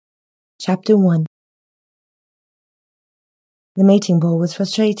Chapter 1. The mating ball was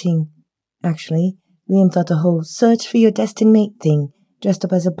frustrating. Actually, Liam thought the whole search for your destined mate thing, dressed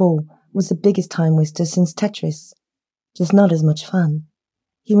up as a ball, was the biggest time waster since Tetris. Just not as much fun.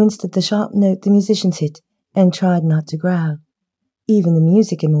 He winced at the sharp note the musicians hit and tried not to growl. Even the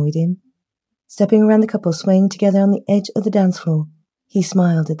music annoyed him. Stepping around the couple swaying together on the edge of the dance floor, he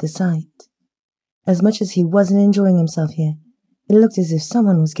smiled at the sight. As much as he wasn't enjoying himself here, it looked as if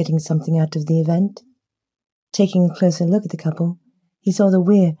someone was getting something out of the event. Taking a closer look at the couple, he saw the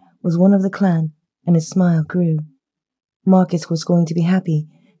weir was one of the clan, and his smile grew. Marcus was going to be happy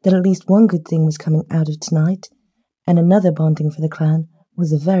that at least one good thing was coming out of tonight, and another bonding for the clan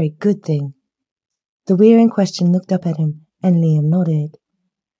was a very good thing. The weir in question looked up at him, and Liam nodded.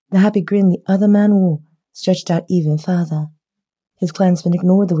 The happy grin the other man wore stretched out even further. His clansmen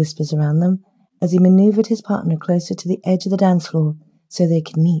ignored the whispers around them as he maneuvered his partner closer to the edge of the dance floor so they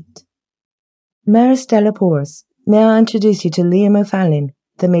could meet. Maristella Porus, may I introduce you to Liam O'Fallon,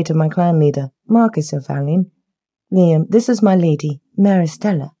 the mate of my clan leader, Marcus O'Fallon. Liam, this is my lady,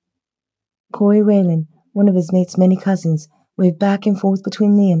 Maristella. Corey Whalen, one of his mate's many cousins, waved back and forth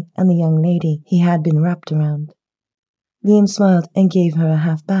between Liam and the young lady he had been wrapped around. Liam smiled and gave her a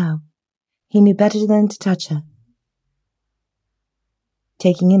half bow. He knew better than to touch her.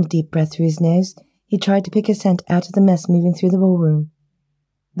 Taking in a deep breath through his nose, he tried to pick a scent out of the mess moving through the ballroom.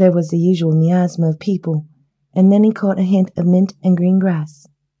 There was the usual miasma of people, and then he caught a hint of mint and green grass.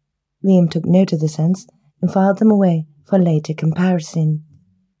 Liam took note of the scents and filed them away for later comparison.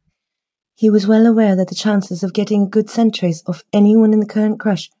 He was well aware that the chances of getting a good scent trace of anyone in the current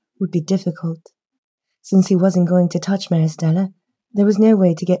crush would be difficult. Since he wasn't going to touch Maristella, there was no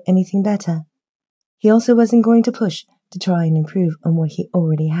way to get anything better. He also wasn't going to push to try and improve on what he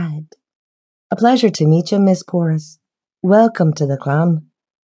already had. A pleasure to meet you, Miss Porus. Welcome to the clan.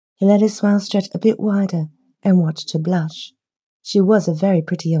 He let his smile stretch a bit wider and watched her blush. She was a very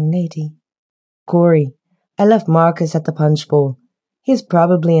pretty young lady. Corey, I left Marcus at the punch bowl. He's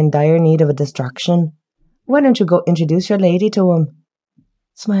probably in dire need of a distraction. Why don't you go introduce your lady to him?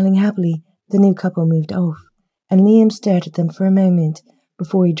 Smiling happily, the new couple moved off, and Liam stared at them for a moment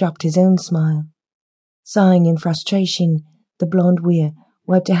before he dropped his own smile. Sighing in frustration, the blonde weir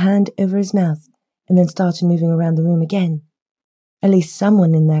wiped a hand over his mouth and then started moving around the room again. At least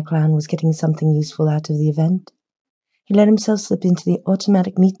someone in their clan was getting something useful out of the event. He let himself slip into the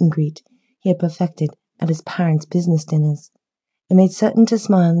automatic meet and greet he had perfected at his parents' business dinners, and made certain to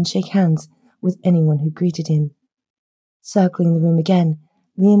smile and shake hands with anyone who greeted him. Circling the room again,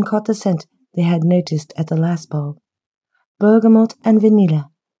 Liam caught the scent they had noticed at the last ball. Bergamot and vanilla,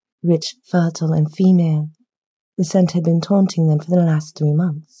 rich, fertile, and female. The scent had been taunting them for the last 3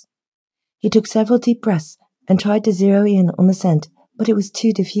 months. He took several deep breaths and tried to zero in on the scent, but it was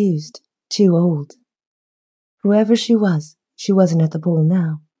too diffused, too old. Whoever she wasn't at the ball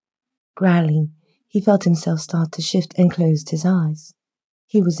now. Growling, he felt himself start to shift and closed his eyes.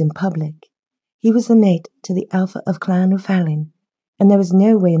 He was in public. He was the mate to the alpha of Clan O'Fallon, and there was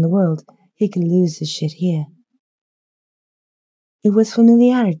no way in the world he could lose his shit here. It was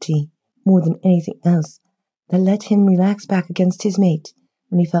familiarity, more than anything else, that let him relax back against his mate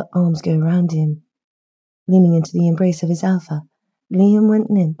when he felt arms go around him. Leaning into the embrace of his alpha, Liam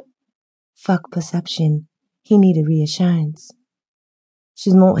went limp. Fuck perception. He needed reassurance.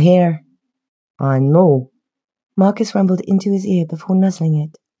 She's not here. I know. Marcus rumbled into his ear before nuzzling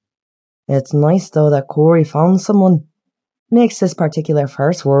it. It's nice though that Corey found someone. Makes this particular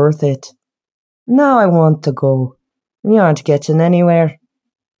first worth it. Now I want to go. We aren't getting anywhere.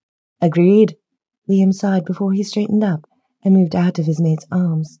 Agreed. Liam sighed before he straightened up and moved out of his mate's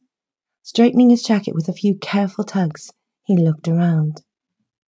arms. Straightening his jacket with a few careful tugs, he looked around.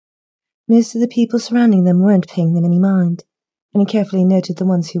 Most of the people surrounding them weren't paying them any mind, and he carefully noted the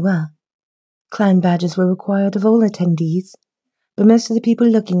ones who were. Clan badges were required of all attendees, but most of the people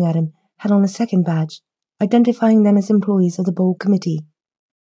looking at him had on a second badge, identifying them as employees of the bowl committee.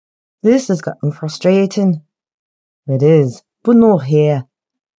 This has gotten frustrating. It is, but not here.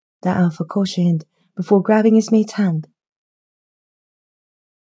 The alpha cautioned before grabbing his mate's hand